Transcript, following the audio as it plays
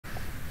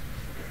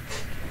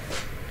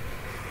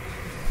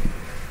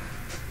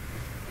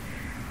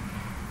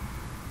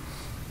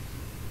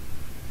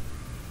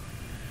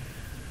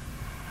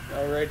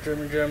Alright,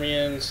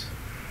 Drummians.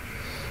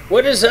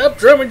 What is up,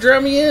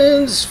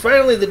 Drummians?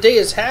 Finally, the day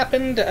has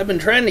happened. I've been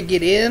trying to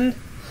get in.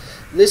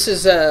 This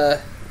is,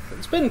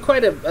 it's been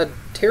quite a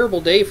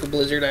terrible day for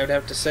Blizzard, I would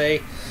have to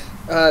say.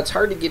 It's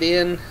hard to get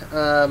in.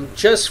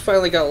 Just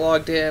finally got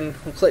logged in.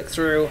 We'll click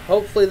through.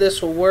 Hopefully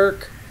this will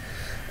work.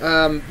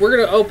 We're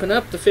going to open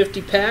up the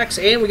 50 packs,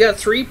 and we got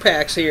 3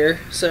 packs here.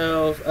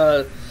 So,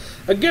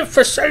 a gift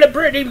for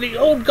celebrating the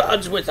old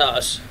gods with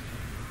us.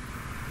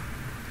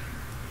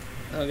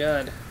 Oh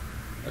god.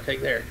 Okay,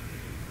 there.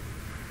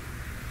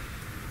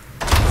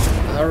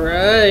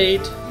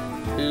 Alright.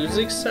 Who's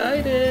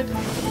excited?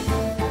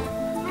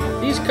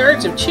 These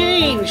cards have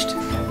changed!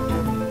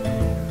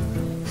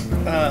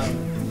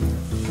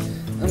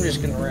 I'm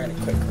just going to write a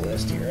quick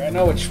list here. I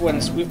know which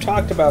ones. We've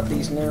talked about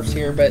these nerfs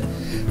here, but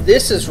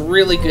this is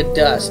really good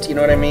dust. You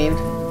know what I mean?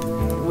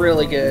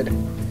 Really good.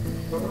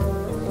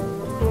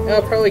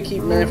 I'll probably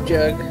keep Knife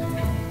Jug.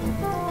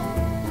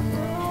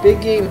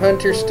 Big Game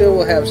Hunter still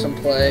will have some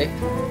play.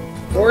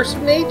 Force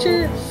of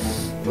Nature?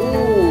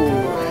 Ooh,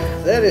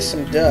 that is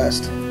some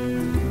dust.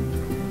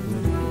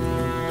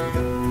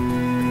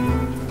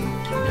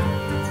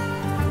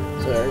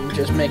 So I'm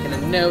just making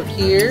a note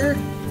here.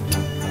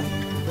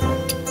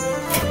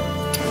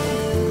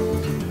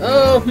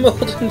 Oh,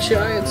 Molten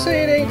Giant,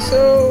 say it ain't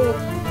so!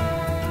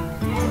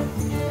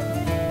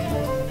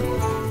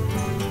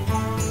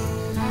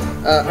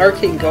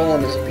 Arcane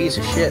Golem is a piece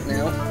of shit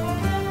now.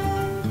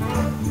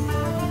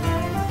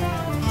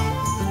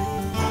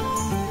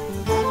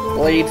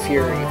 Blade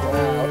Fury,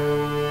 wow.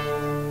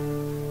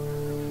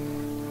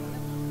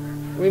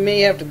 We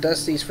may have to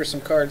dust these for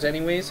some cards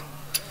anyways,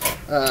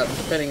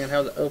 depending on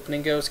how the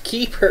opening goes.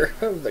 Keeper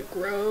of the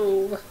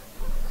Grove.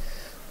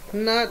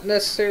 Not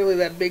necessarily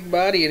that big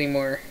body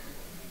anymore.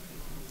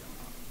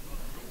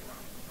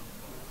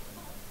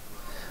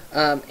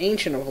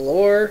 Ancient of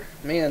Lore.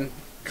 Man,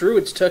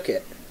 Druids took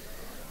it.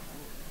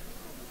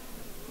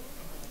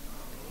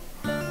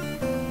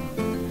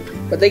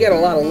 But they got a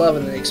lot of love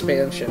in the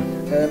expansion.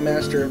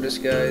 Master of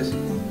Disguise.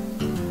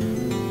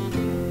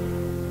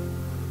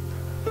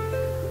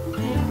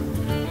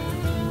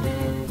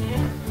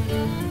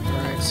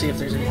 Alright, see if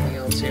there's anything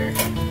else here.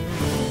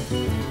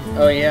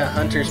 Oh yeah,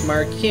 Hunter's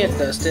Mark. You can't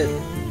dust it.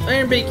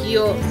 Ironbeak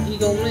Eagle,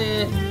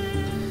 meh.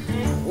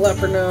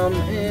 Leper Gnome,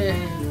 eh. I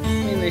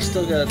mean, they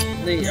still got...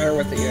 They are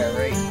what they are,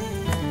 right?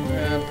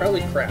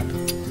 Probably crap.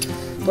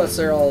 Plus,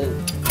 they're all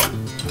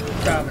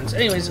commons.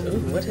 Anyways, ooh,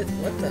 what the...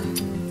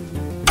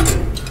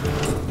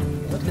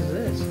 What is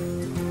this?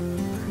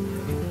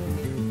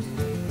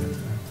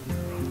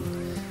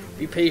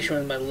 Be patient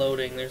with my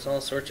loading. There's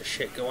all sorts of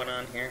shit going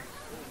on here.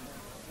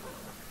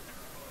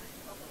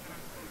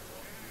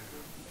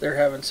 They're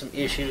having some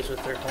issues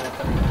with their whole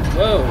thing.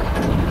 Whoa!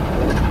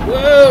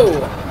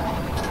 Whoa!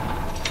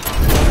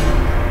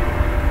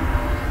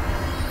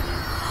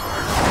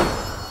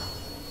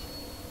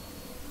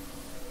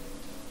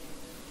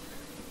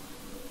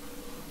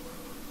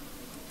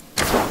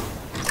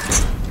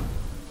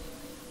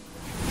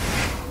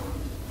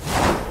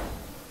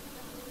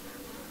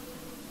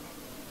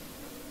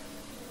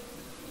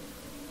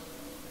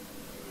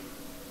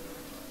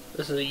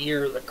 This is the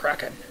year of the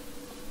Kraken.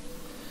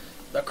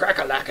 The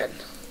Crackalacken.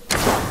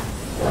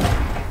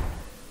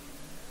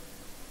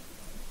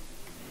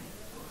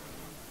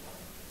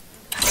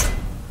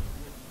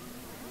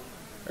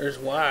 There's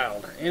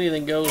wild.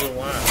 Anything goes in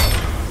wild.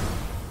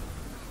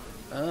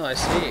 Oh, I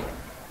see.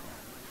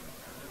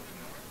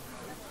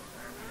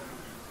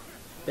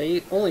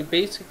 Only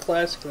basic,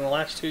 classic, and the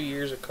last 2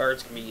 years of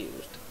cards can be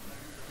used.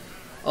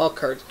 All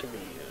cards can be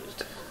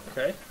used.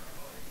 Okay.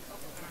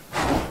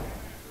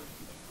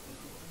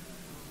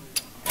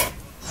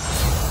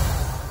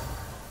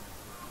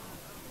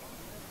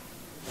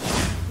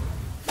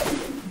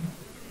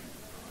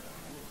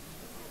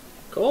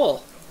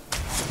 Cool.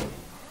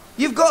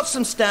 You've got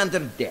some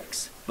standard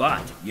decks,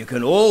 but you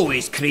can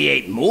always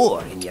create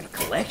more in your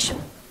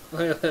collection.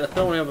 I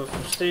don't have a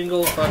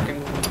single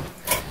fucking...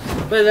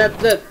 But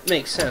that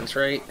makes sense,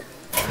 right?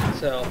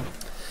 So...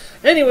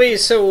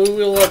 Anyways, so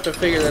we'll have to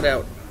figure that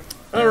out.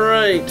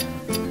 Alright.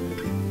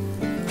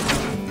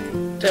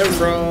 Ten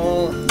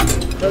Brawl.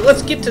 But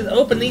let's get to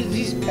open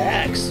these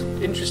packs.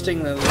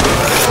 Interesting though.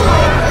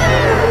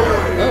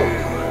 Oh.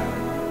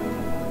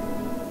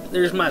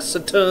 There's my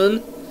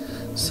Saturn.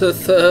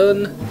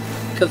 Cthulhu.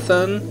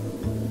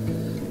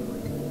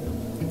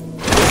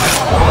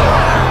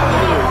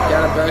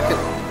 Got a bucket.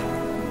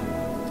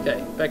 Okay,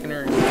 back in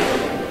there.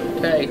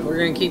 Okay, we're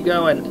gonna keep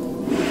going.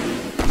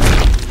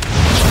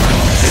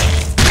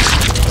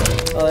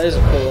 Oh, that is a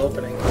cool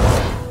opening.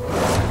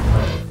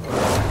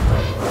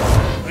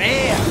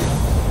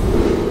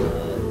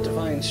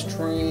 Divine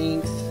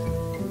Strength.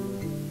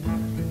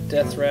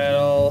 Death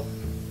Rattle.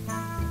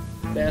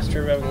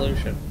 Master of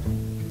Evolution.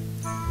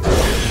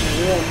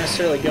 We won't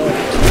necessarily go into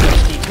too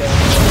much detail on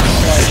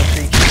sliding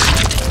creatures.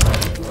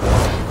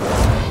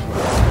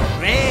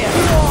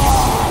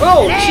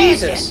 Oh,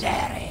 Jesus!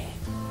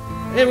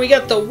 And we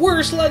got the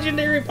worst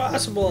legendary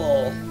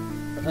possible!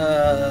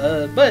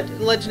 But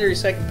legendary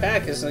second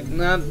pack is like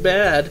not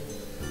bad.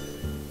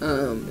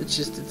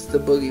 It's the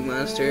boogie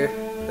monster.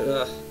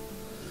 Ugh.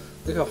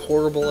 Look how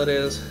horrible it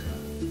is.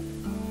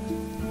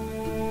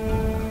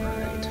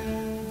 Alright.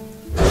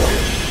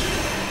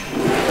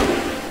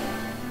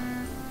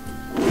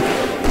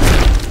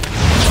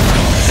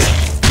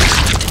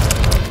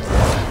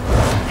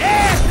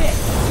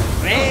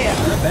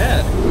 Not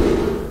bad.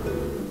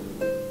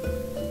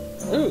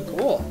 Ooh,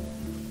 cool.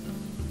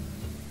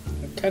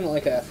 Kind of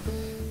like a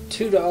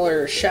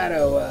 $2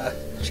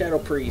 shadow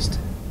priest.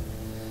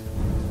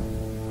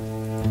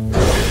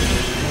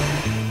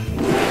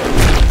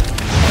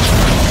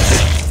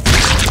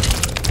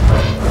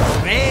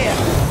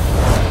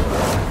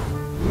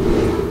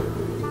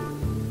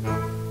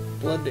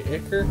 Blood to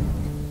Icker.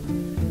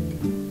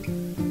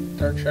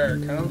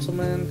 Darkshire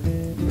Councilman.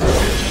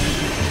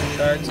 Some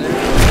cards there.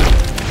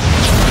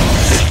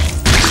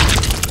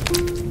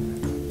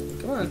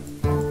 Come on.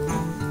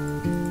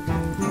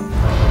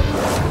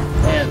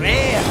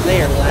 Man,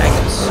 they are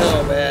lagging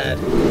so bad.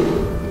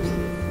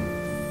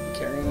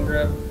 Carrying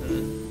grub.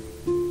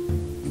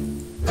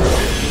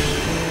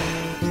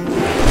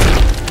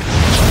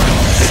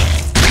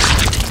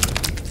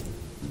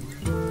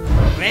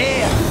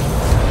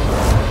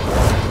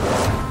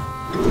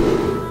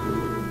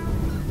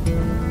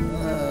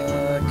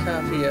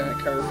 Copy a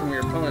card from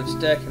your opponent's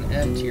deck and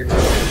add to your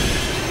hand.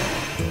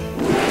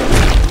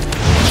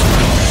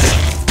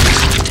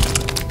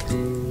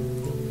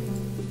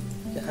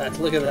 God,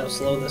 look at how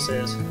slow this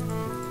is.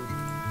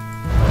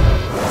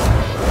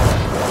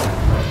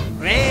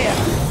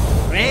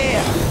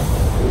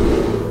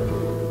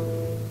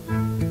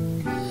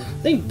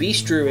 I think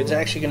Beast Druid's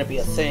actually going to be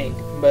a thing,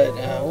 but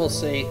we'll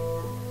see.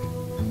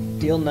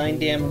 Deal 9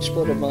 damage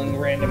split among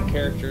random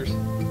characters.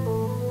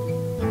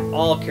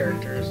 All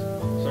characters.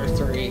 Those are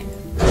 3.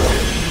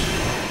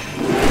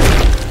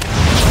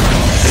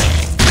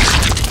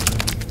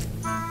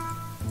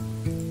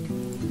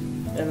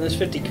 And this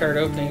 50 card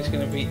opening is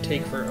going to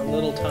take for a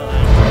little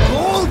time.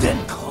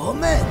 Golden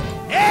Comet!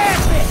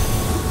 Epic!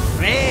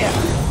 Rare!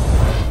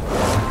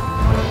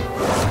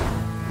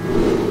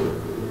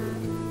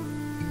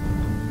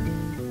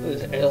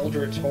 This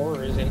Eldritch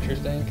Horror is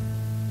interesting.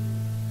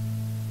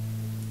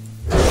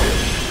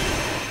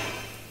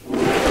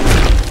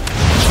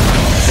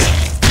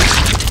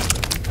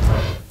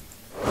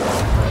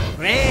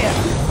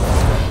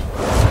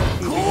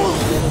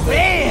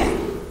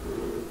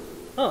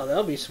 Oh,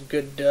 that'll be some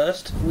good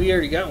dust. We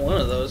already got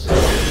one of those, so we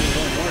need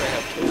one more to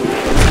have too.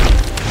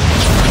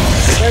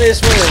 That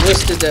is one of the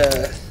listed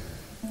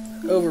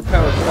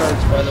overpowered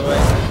cards, by the way.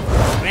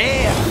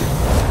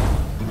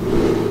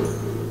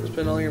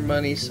 Spend all your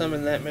money,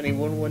 summon that many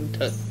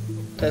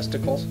 1/1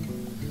 testicles.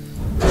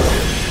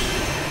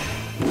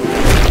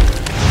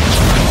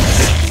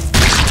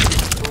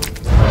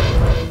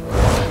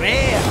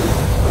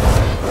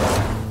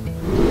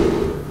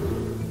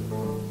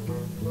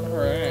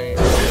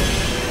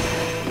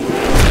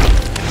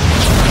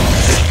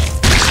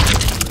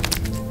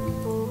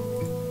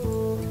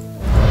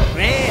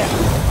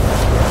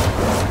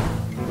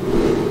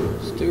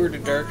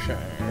 Darkshire.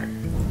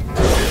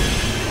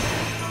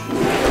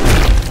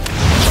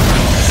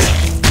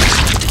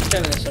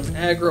 Kind of some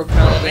aggro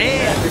paladin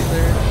magic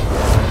there.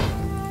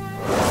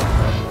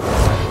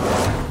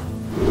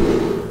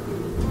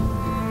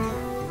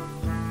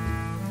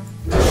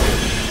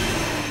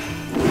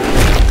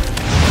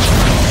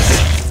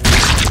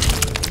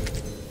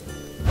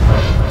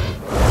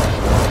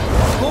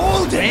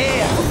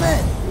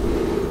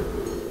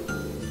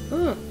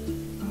 Huh.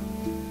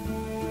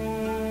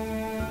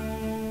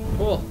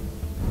 Cool.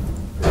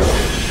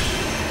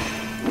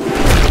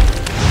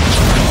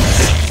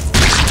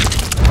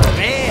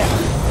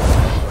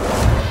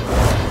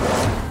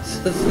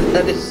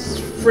 That is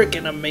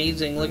freaking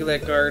amazing. Look at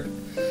that card.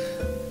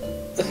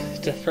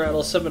 To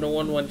throttle summon a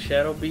 1/1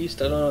 Shadow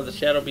Beast. I don't know what the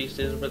Shadow Beast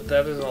is, but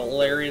that is a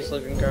hilarious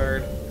looking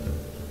card.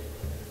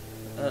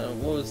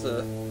 What was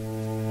the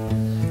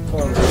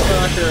form of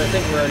soccer? I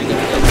think we're already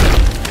going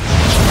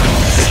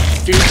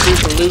to get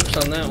super loops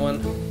on that one.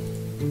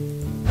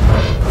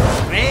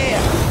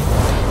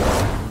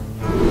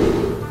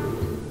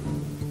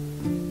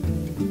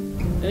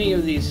 Any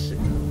of these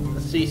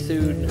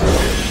Cthulhu.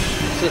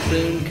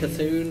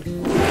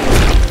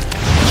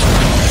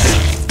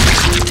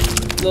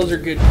 Those are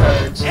good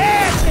cards. Ooh,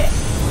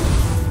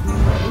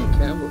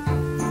 Campbell.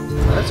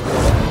 That's cool.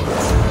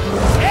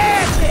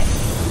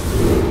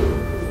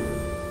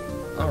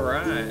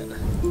 Alright.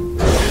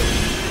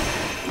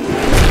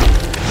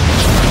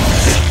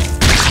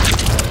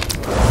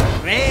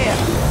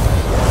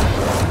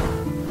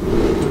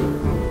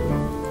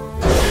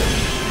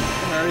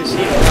 I've already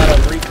seen a lot of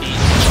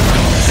repeats.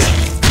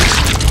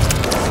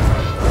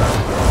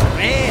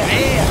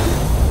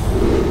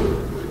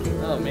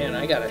 Oh man,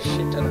 I got a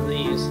shit ton of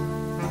these.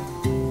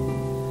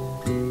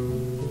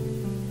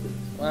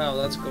 Wow,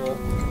 that's cool.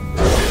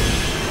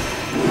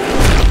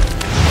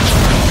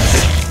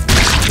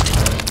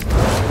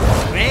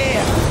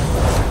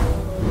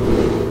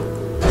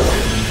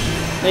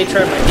 They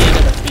tried my hand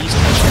in a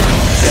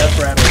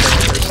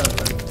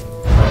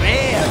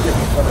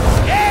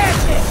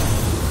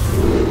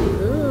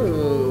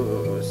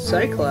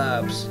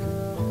Cyclops.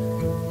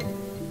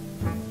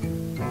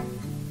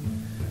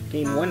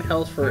 Gain 1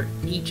 health for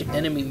each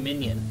enemy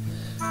minion.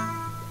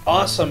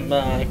 Awesome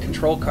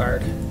control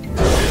card. They're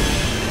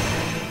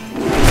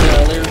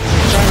trying to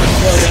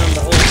slow down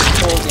the whole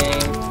control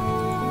game.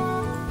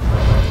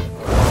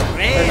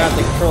 Or not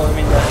the control, I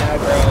mean the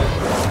aggro.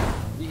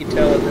 You can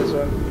tell with this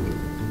one.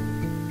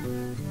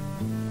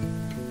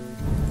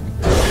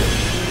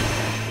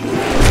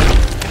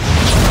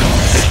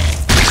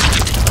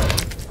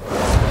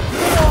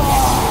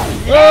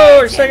 Oh,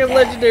 our second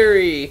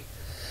legendary!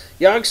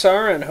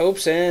 Yogg-Saron on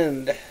Hope's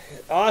End.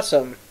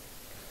 Awesome.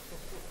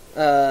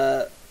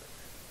 Cast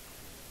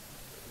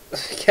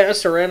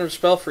a random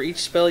spell for each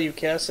spell you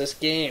cast this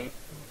game.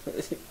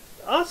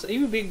 Awesome. He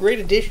would be a great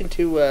addition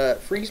to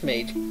Freeze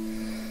Mage.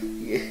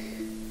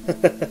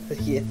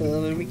 Yeah,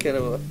 that'd be kind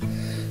of a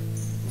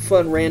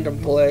fun random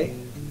play.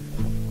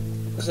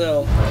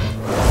 So,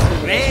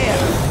 man.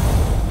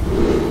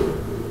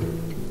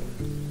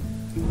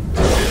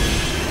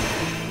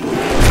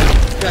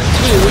 Got 2.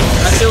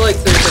 I feel like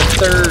there's a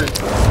third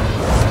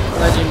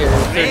legendary,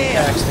 30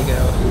 packs to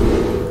go.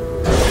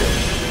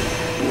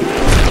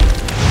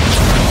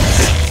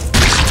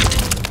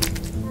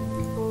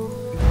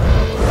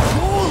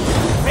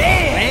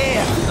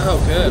 Oh,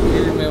 good.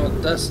 We're gonna be able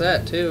to dust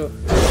that too.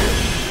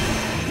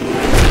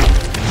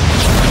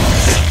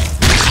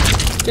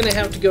 Gonna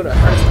have to go to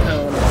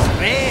Hearthstone.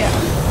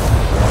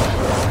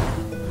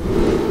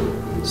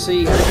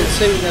 See, I've been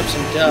saving up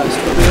some dust.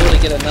 We'll be able to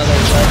get another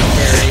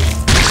legendary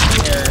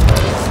here.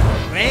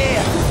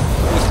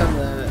 Based on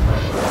the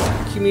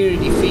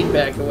community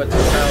feedback of what the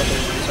powerful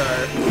ones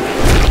are.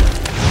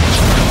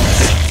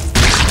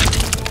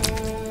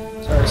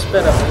 Sorry,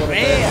 sped up a little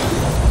bit.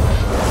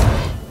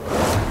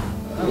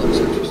 That looks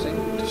interesting.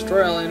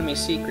 Destroy all enemy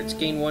secrets.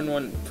 Gain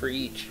 1/1 for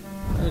each.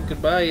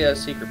 Goodbye,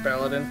 Secret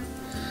Paladin.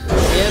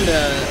 And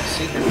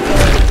Secret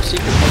Paladin.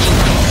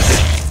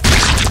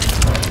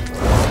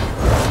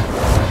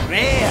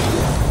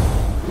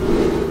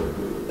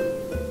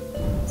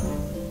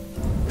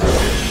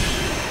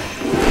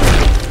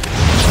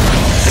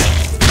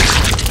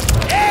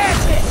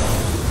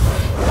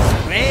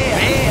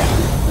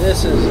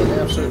 This is an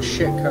absolute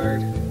shit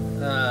card.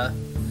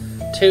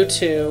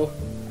 2/2.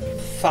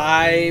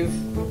 5.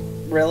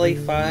 Really?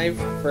 5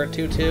 for a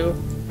 2/2?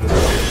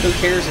 Who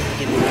cares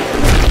if you get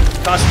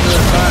it? Cost another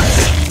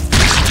 5.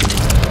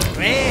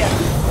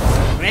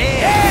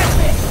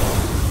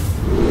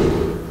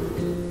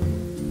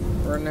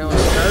 We're now in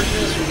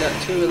darkness. We got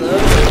 2 of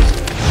those.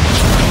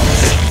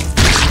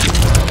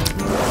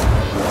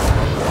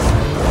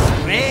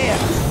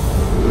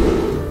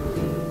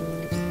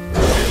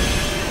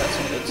 Got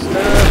some good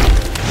stuff.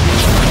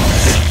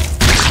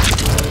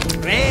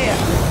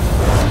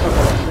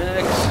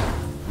 Next.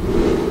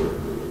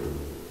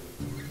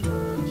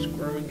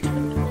 Squirming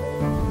tentacle.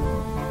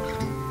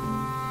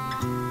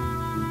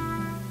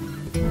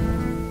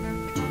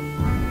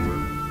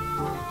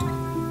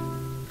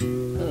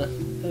 Huh,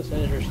 that's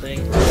interesting.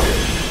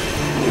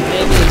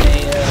 Maybe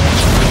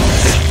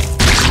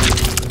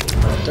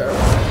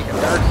like a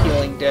dark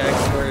healing deck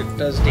where it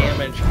does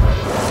damage.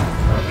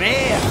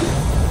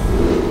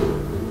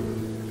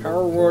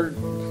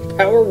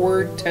 Power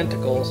word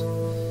tentacles.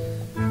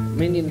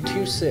 Minion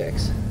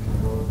 2/6.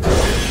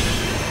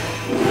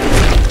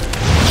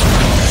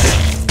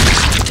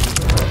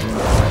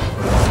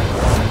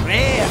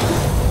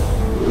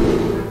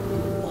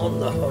 On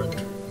the hunt.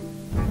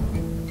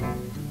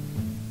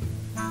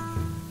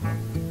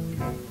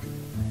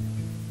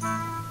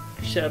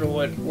 Shadow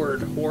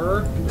word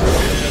horror. I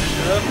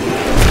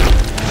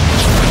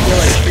feel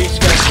like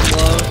Priest got some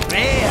love.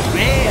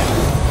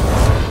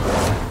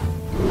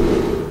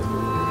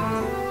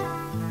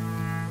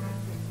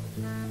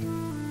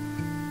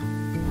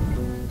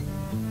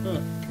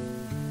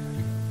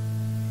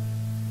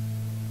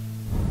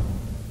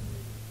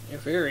 You're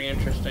very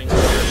interesting.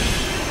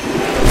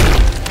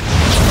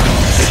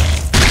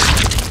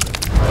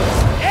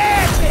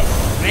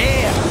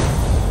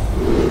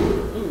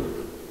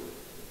 Ooh.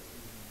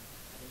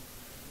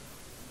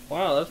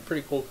 Wow, that's a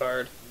pretty cool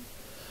card.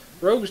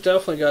 Rogue's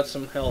definitely got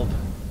some help.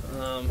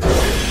 I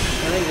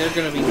think they're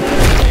going to be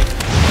nasty.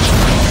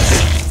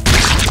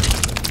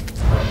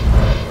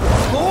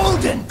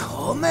 Golden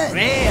Comet!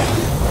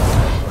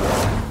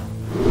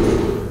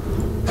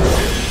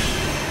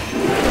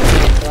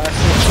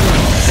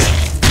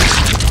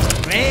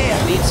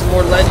 Need some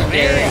more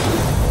legendary.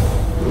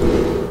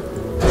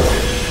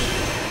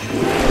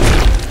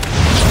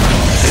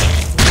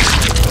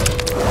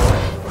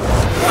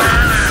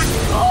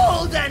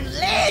 Golden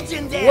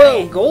Legendary!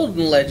 Whoa,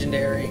 golden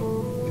legendary.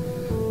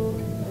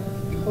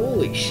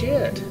 Holy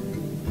shit. I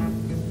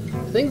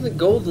think the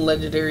golden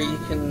legendary you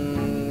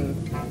can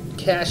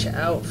cash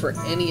out for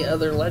any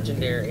other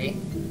legendary.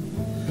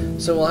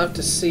 So we'll have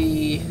to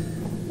see.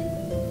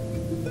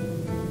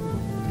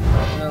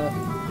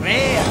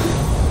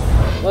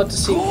 We'll have to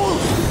see,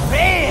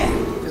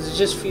 because it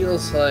just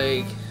feels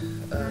like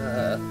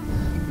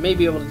may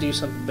be able to do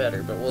something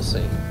better, but we'll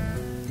see.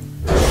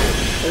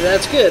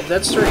 That's good.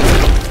 That's 3.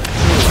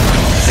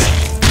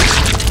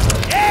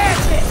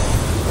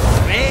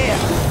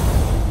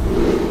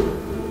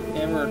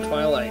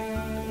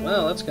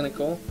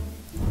 cool.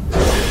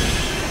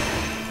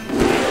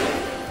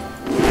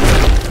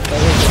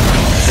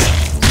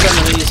 Some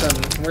of these on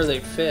where they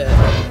fit.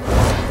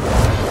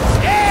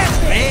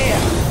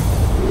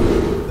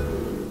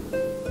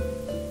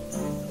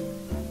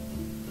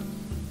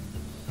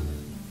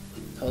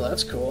 Oh,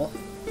 that's cool.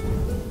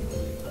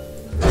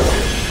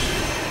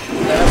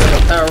 That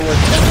with a power word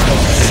tentacle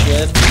sounds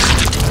good.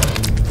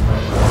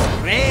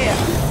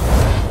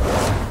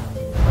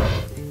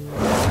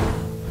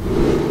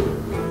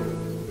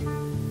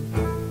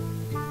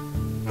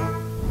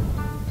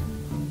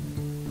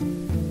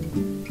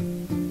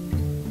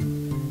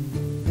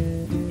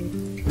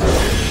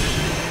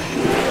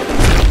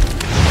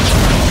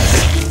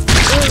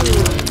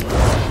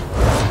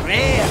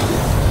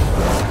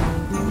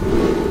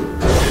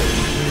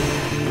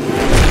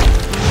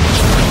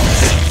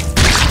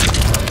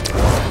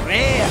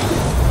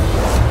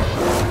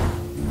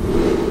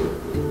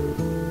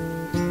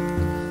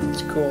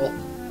 Cool.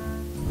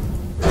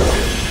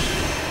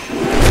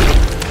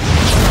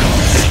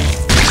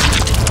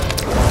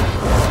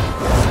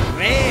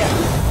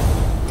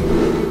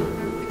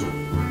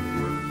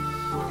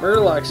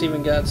 Murloc's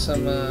even got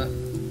some love.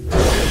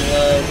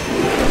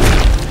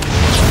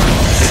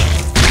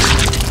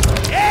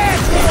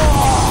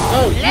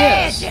 Oh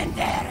yes!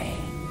 Legendary.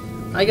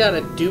 I got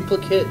a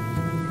duplicate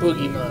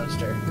boogie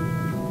monster.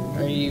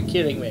 Are you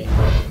kidding me?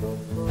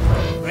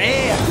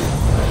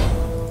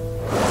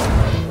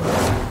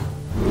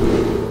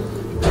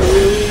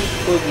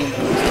 Boogie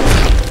monsters.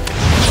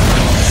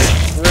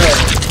 Right.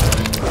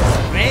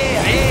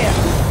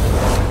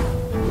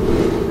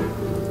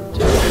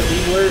 Two of the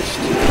worst.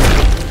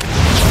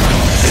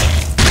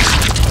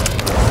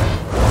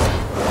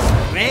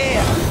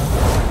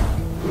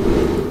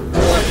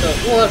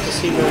 We'll have to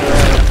see where we're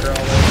at after all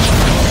this.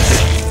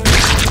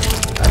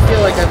 I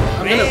feel like I'm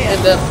gonna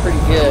end up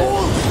pretty good.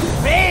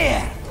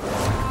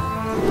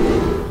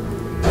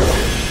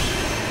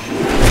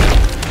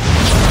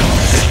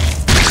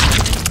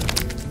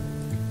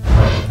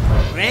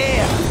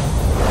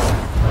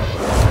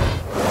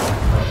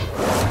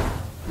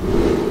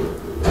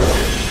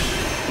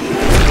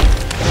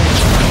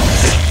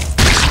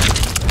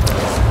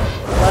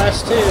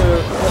 Last two,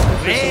 looking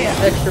for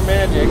some extra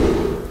magic.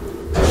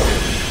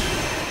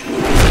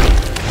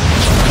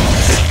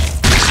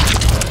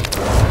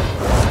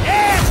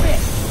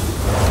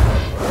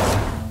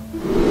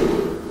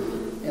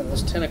 And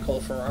those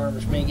tentacle for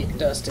arms may get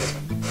dusted,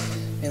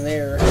 and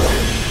they're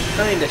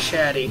kinda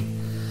shatty.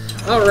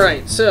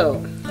 Alright,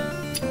 so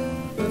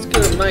let's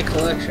go to my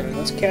collection.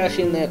 Let's cash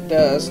in that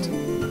dust.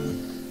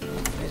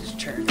 Let's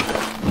turn it.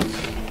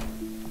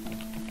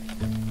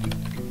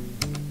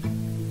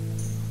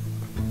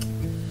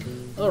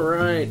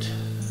 Alright.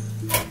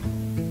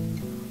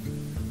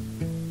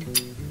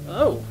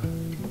 Oh.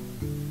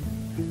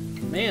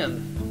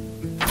 Man.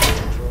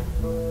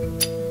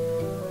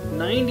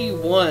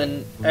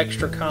 91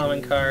 extra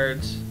common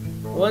cards.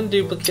 1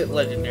 duplicate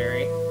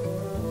legendary.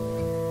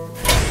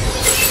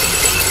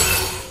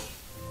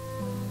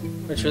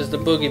 Which was the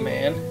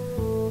Boogeyman.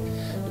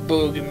 The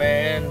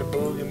Boogeyman, the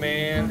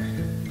Boogeyman.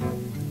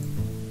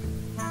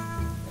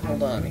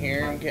 Hold on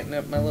here, I'm getting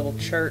up my little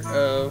chart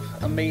of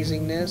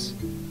amazingness.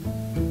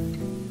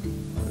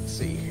 Let's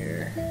see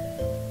here.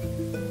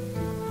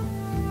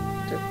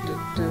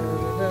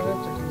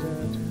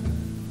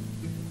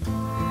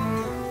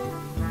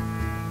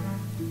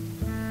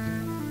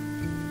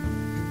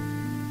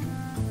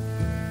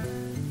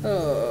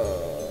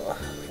 Oh,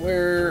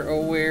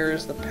 where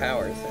is the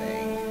power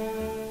thing?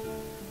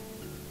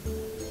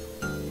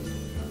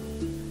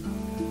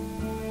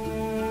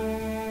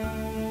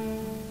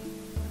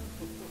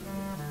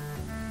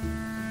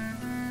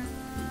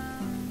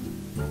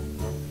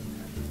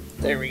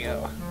 There we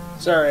go.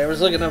 Sorry, I was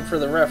looking up for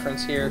the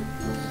reference here.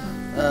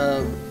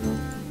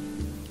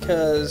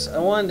 Because I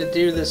wanted to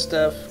do this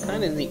stuff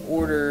kind of in the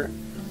order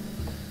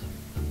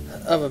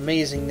of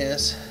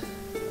amazingness.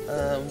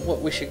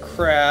 What we should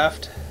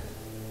craft.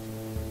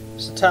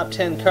 It's the top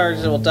 10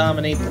 cards that will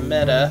dominate the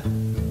meta.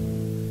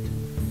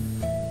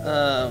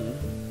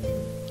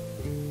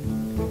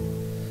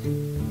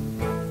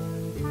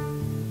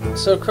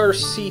 So of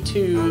course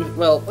C2,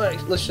 well,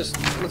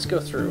 let's go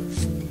through.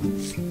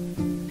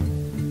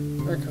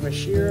 Arc of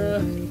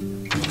Ashira,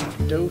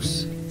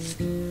 Dose.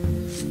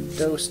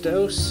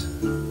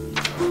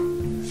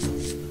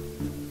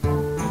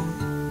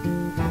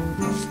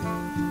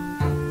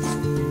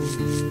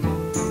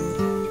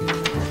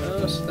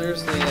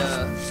 There's the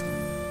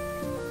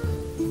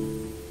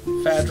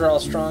Fadral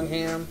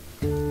Strongham.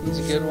 He's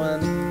a good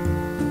one.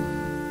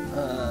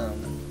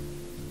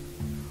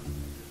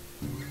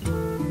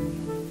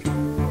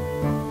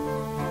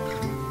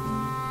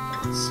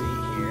 Let's see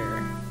here.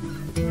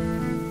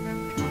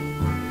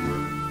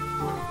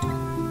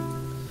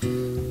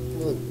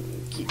 We'll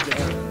keep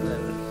going and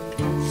then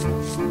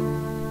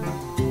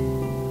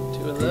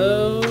 2 of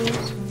those.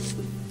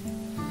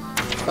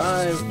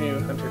 5 new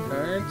hunter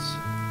cards.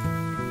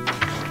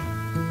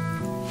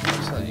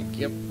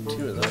 Yep,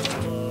 2 of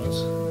those.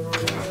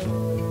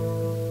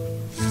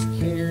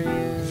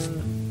 Carrion.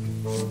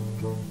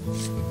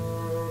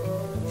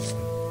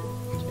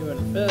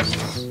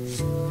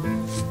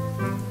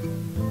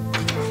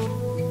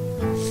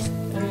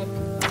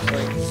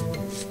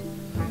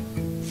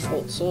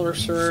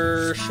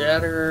 Sorcerer,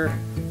 Shatter,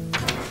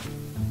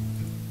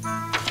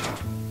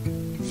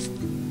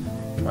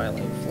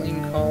 Twilight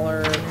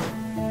Flamecaller,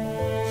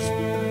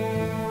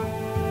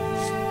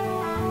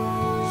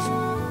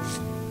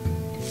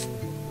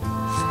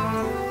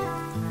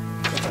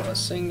 couple of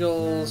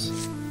singles,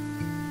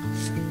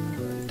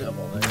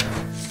 double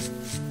there.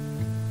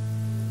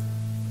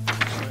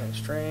 Nine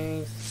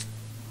Strength,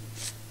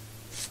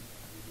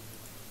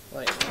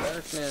 Light and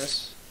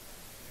Darkness.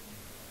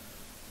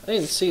 I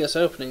didn't see us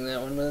opening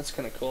that one, but that's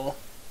kind of cool.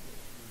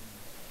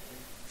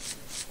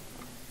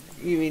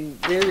 You mean,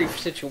 very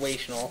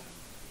situational.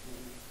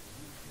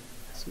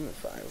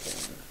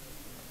 7-5-1.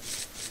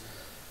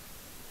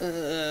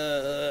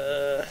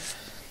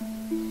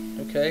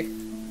 Okay.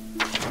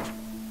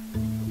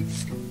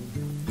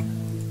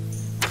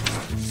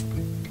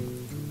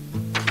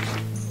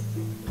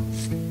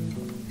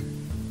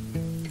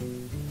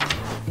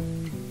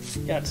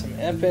 Got some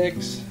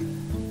epics.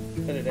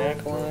 Hooded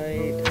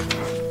Acolyte.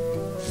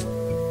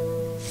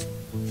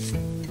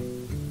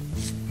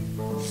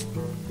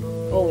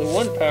 Only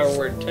one power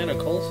word,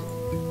 Tentacles.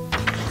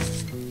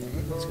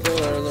 Let's go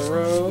to the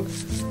Rogue.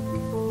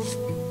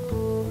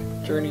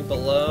 Journey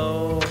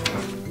Below.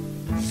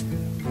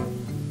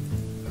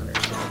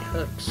 Undercity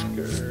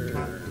Hucksker.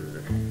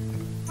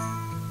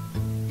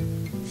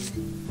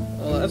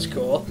 Oh, that's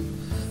cool.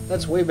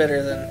 That's way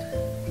better than...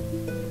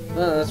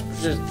 Oh,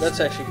 that's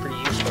actually pretty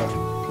useful.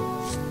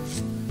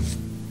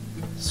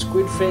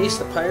 Squid Face,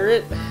 the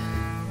Pirate.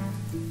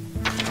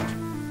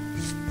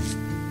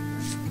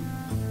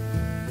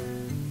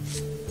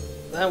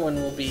 That one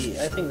will be,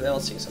 I think that'll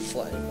see some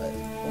play, but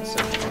we'll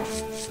see.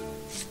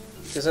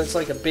 Because that's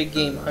like a big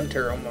game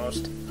hunter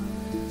almost.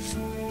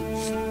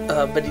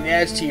 But it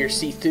adds to your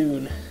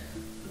Cthulhu.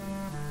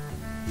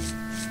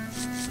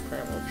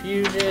 Primal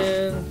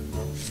Fusion.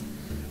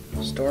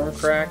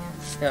 Stormcrack.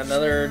 Got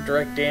another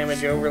direct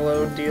damage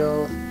overload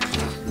deal.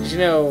 As you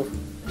know,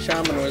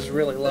 Shaman was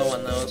really low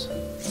on those.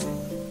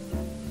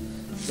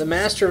 The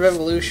Master of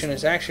Evolution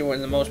is actually one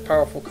of the most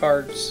powerful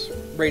cards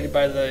rated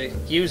by the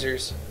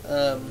users.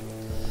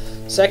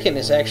 Second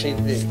is actually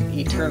the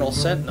Eternal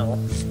Sentinel,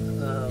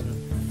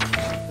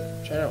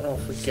 which I don't know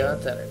if we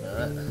got that or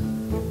not.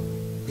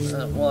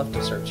 We'll have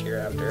to search here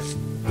after.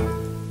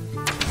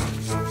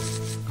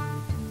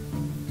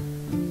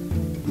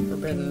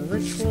 Forbidden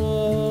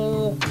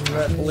Ritual,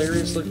 that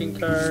hilarious looking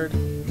card.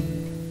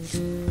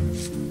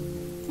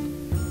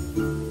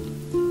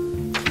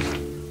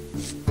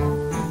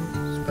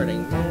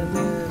 Spreading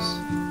Madness.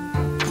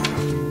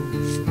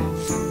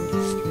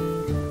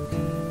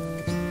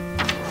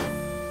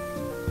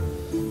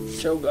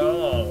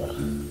 Cho'Gall.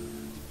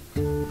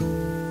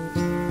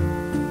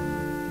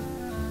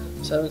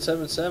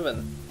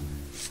 777.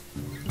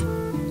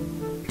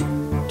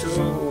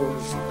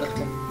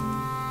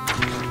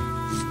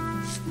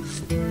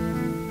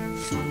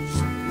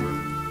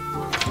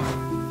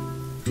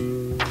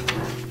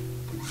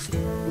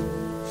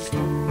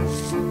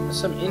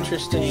 Some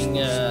interesting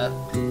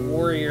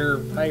warrior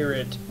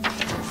pirate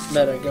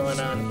meta going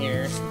on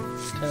here.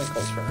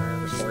 Tentacles for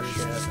arms, horse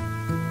shit.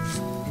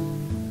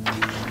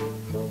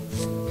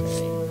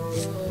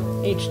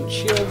 Ancient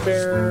Shield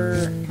Bearer,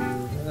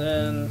 and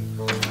then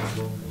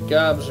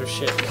gobs are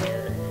shit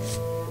here.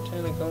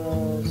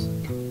 Tentacles.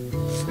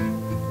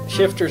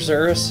 Shifter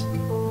Zerus.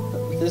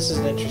 This is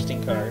an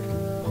interesting card.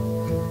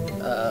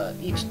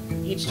 Each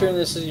turn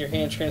this is your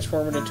hand,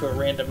 transform it into a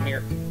random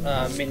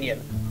minion.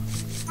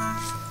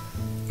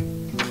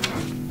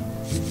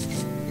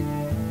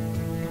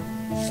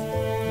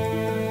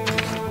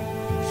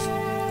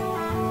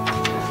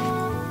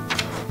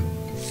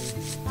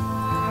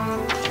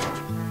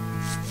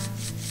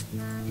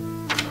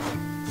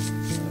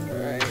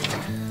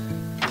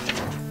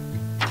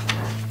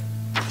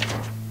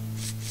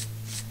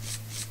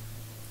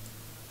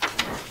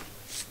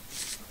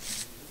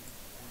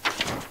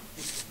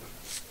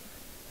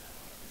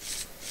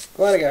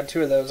 Glad I got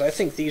two of those. I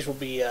think these will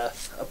be a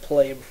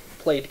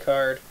played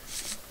card.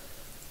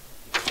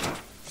 Okay.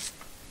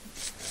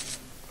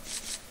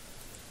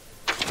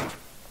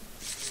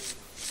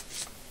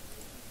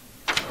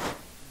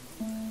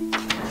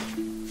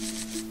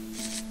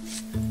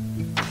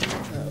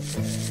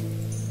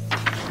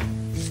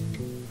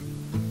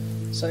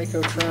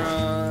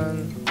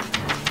 Psychotron.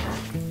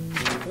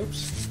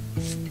 Oops.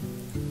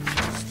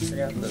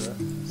 Forgot the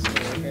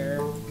seal here.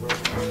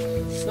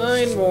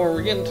 9 more.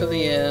 We're getting to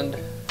the end.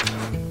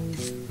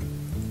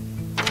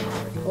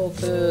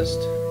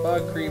 Cultist,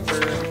 Bog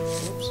Creeper.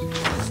 Oops.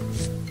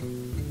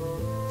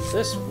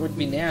 This would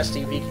be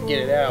nasty if you could get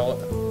it out.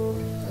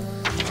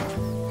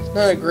 It's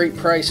not a great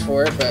price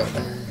for it, but...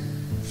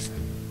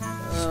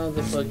 Oh,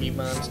 the Boogie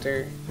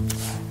Monster.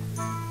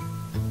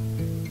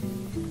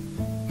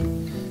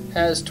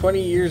 Has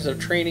 20 years of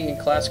training in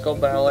classical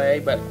ballet,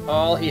 but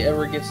all he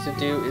ever gets to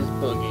do is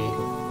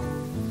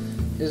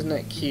boogie. Isn't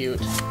that cute?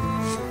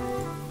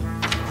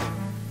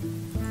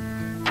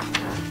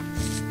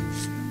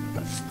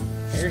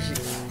 Here's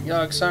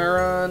Yogg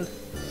Saron.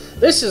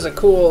 This is a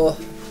cool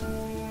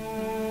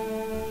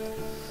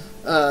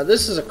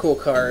This is a cool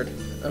card.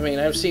 I mean,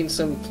 I've seen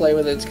some play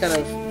with it. It's kind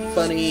of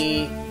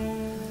funny.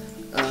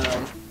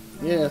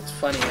 Yeah, it's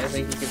funny. I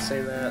think you could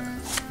say that.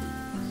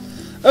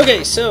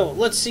 Okay, so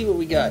let's see what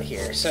we got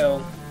here.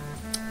 So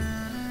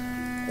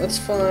let's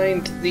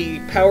find the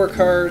power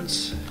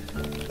cards.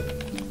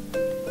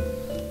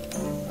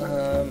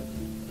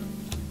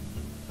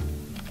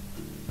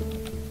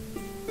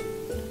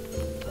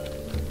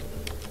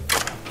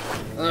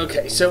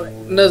 Okay, so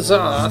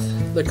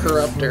Nazoth, the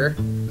Corruptor.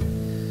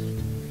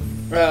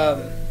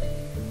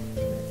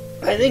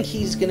 I think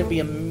he's going to be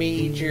a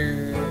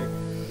major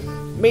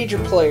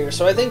player,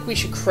 so I think we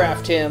should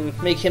craft him,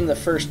 make him the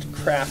first to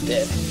craft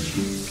it.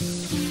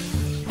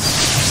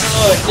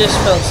 Oh, it just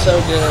felt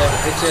so good.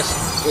 It just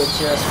felt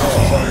so good.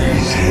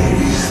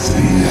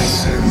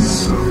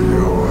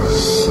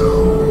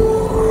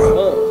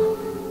 Whoa.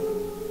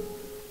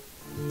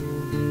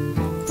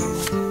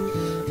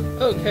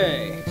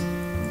 Okay.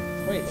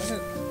 Wait,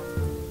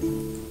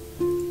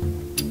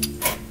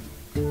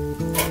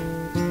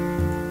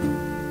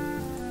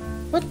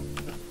 what? What?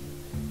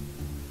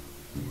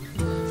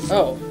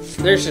 Oh,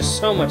 there's just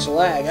so much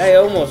lag. I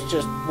almost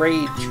just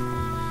rage.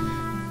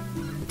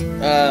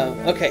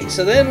 Okay,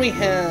 so then we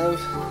have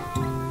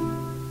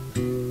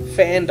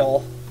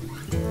Fandle.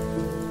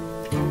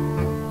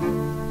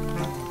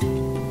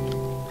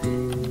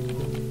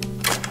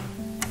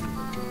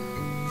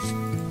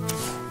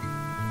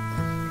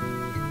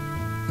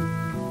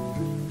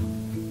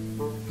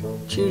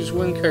 Choose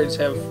one cards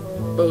have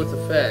both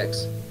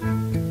effects.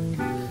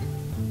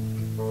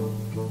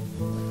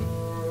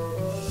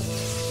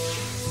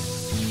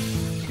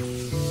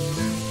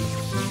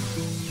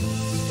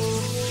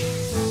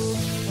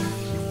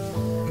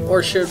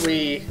 Or should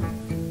we,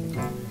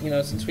 you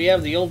know, since we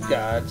have the old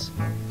gods,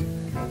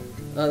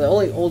 the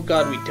only old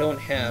god we don't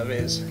have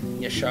is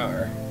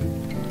Yashar.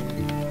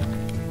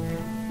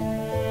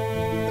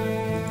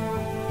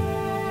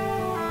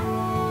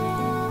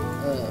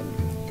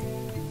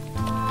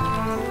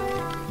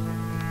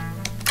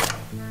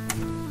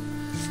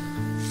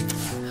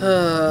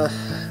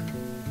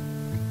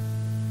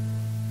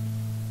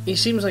 He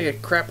seems like a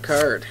crap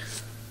card.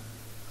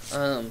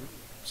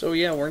 So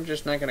yeah, we're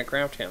just not gonna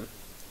craft him.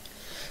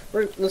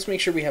 Let's make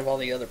sure we have all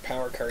the other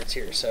power cards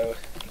here. So,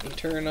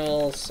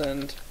 Eternal,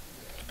 send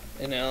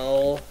an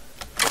L.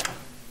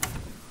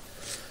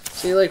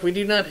 See, like, we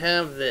do not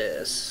have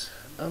this.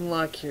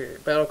 Unlock your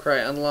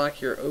Battlecry, unlock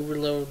your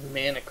Overload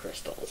mana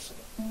crystals.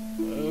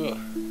 Ugh.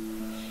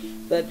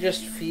 That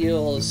just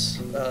feels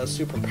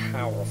super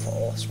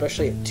powerful,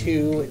 especially at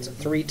 2. It's a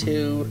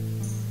 3/2.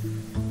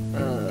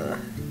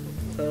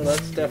 So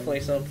that's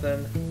definitely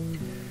something.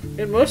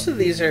 And most of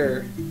these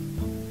are,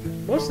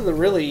 most of the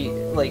really,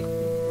 like,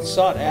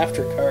 sought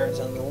after cards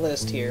on the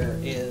list here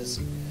is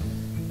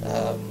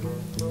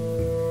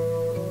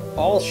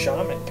all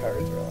shaman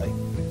cards, really.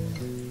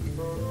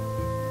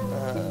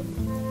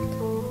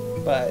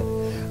 But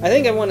I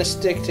think I want to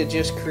stick to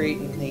just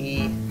creating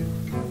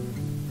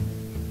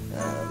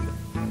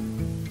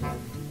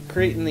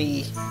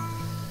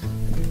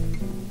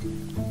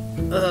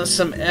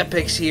some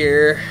epics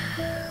here.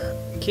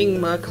 King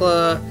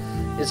Mukla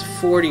is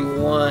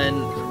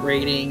 41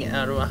 rating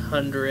out of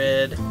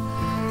 100,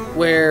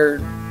 where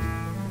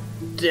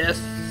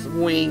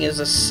Deathwing is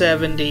a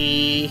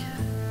 70.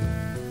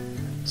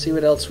 Let's see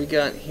what else we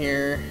got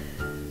here.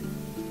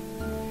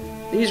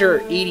 These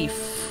are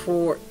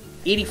 84,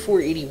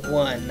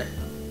 81.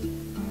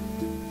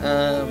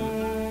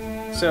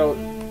 So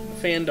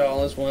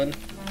Fandal is one.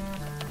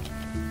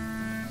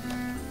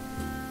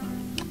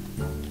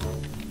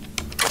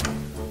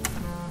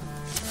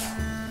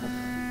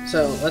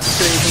 So let's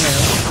create him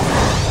out.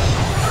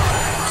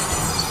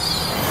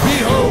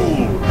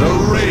 Behold the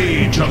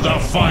rage of the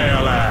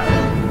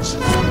Firelands!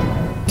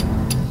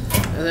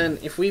 And then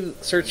if we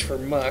search for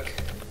Muck.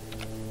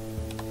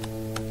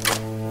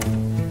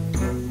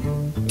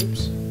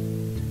 Oops.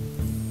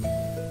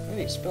 How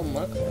do you spell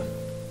Mukla?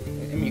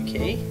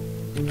 M-U-K?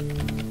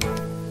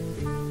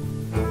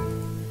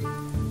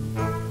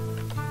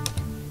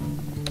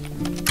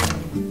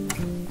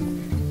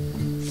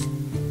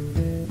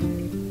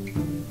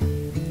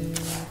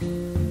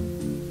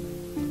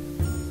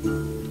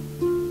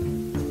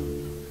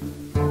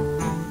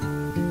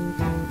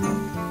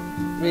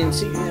 I mean,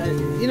 see,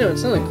 you know,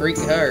 it's not a great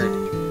card.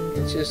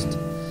 It's just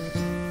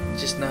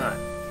not.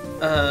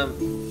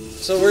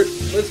 So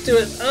let's do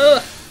it.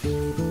 Ugh.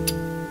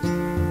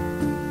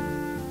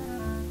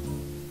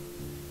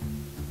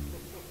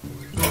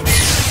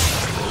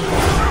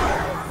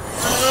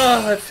 Oh,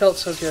 that felt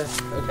so good.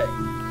 Okay.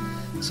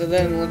 So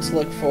then let's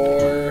look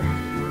for.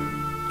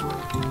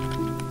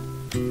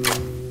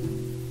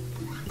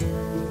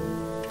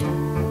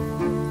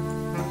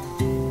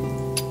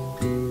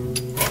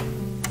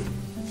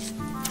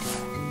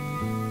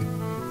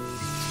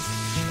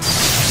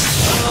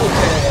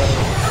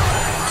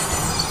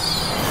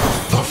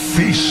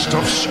 Feast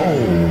of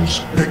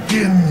Souls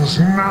begins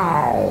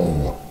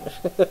now.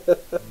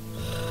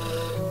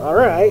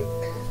 Alright.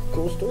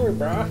 Cool story,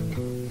 brah.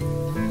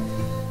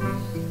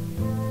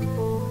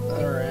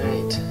 Alright.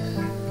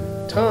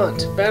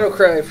 Taunt. Battle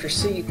cry for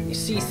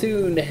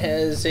Thune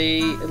has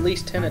at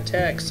least 10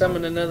 attacks.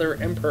 Summon another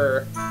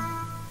Emperor.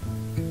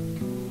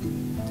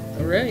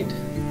 Alright.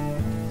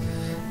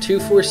 2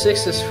 4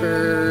 6s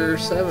for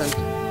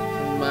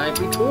 7. Might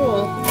be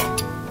cool.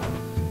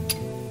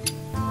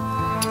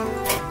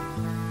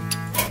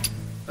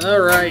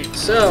 Alright,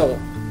 so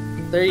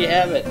there you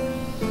have it.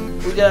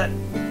 We got,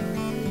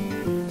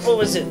 what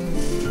was it?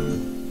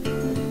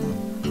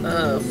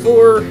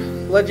 4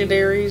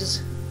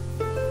 legendaries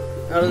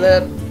out of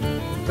that.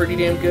 Pretty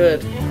damn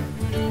good.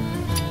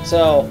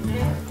 So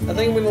I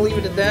think I'm going to leave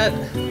it at that,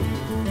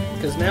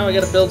 because now I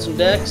got to build some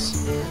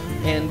decks,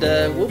 and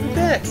we'll be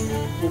back.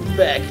 We'll be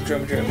back,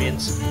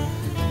 Drumians.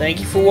 Thank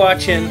you for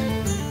watching.